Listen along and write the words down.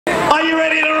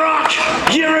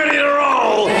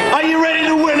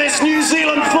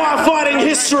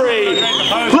history.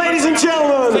 Ladies and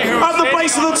gentlemen, at the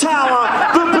base of the tower,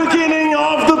 the beginning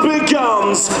of the big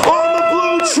guns. On the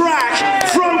blue track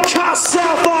from Cast,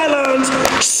 South Island,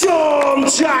 Sean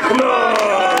Jackman.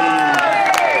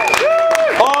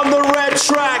 On the red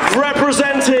track,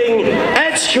 representing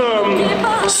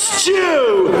Edgecombe,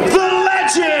 Stu, the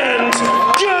legend,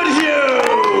 Goodhew.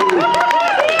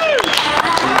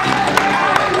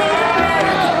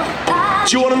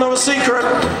 Do you want to know a secret?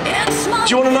 Do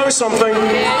you want to know something?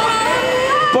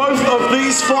 Both of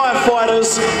these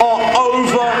firefighters are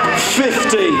over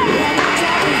 50.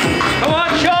 Come on,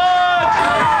 Sean!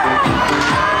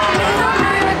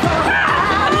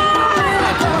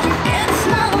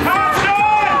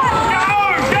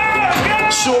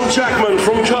 Sean Jackman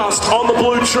from Cast on the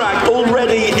blue track,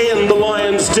 already in the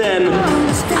Lion's Den.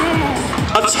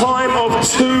 A time of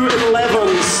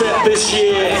 2:11 set this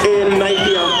year in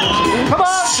Napier.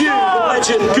 Stu, the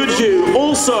legend, Goodhew,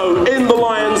 also in the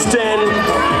Lion's Den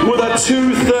with a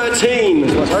 2:13.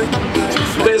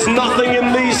 There's nothing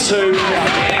in these two.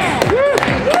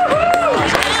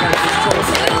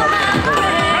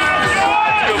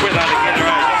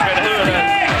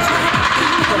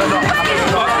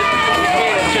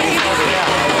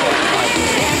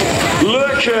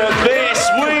 Look at this,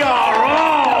 we are on!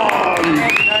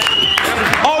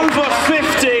 Over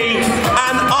 50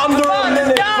 and under a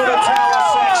minute for the tower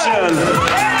section.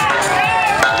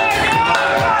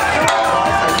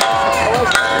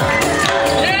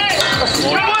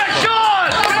 Come on, Sean!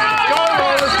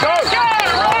 Let's go!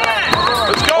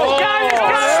 Let's go!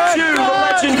 Stu, the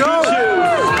legend, Goodhew.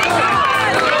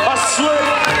 A slip,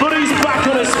 but he's back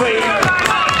on his feet.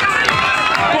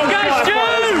 Both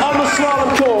firefighters on the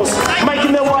slalom course,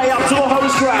 making their way up to the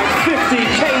hose track. 50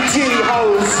 kg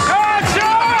hose.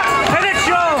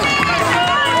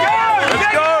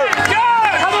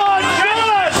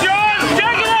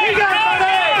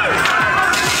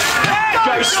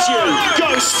 Go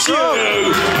Stu!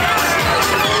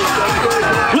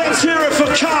 Let's hear it for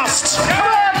Cast!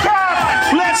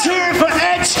 Let's hear it for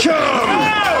Edgecombe!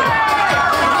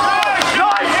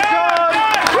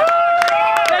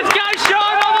 Let's go,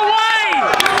 Sean, all the way!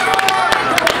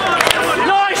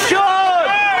 Nice, Sean!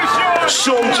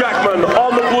 Sean Jackman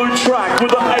on the blue track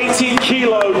with an 80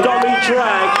 kg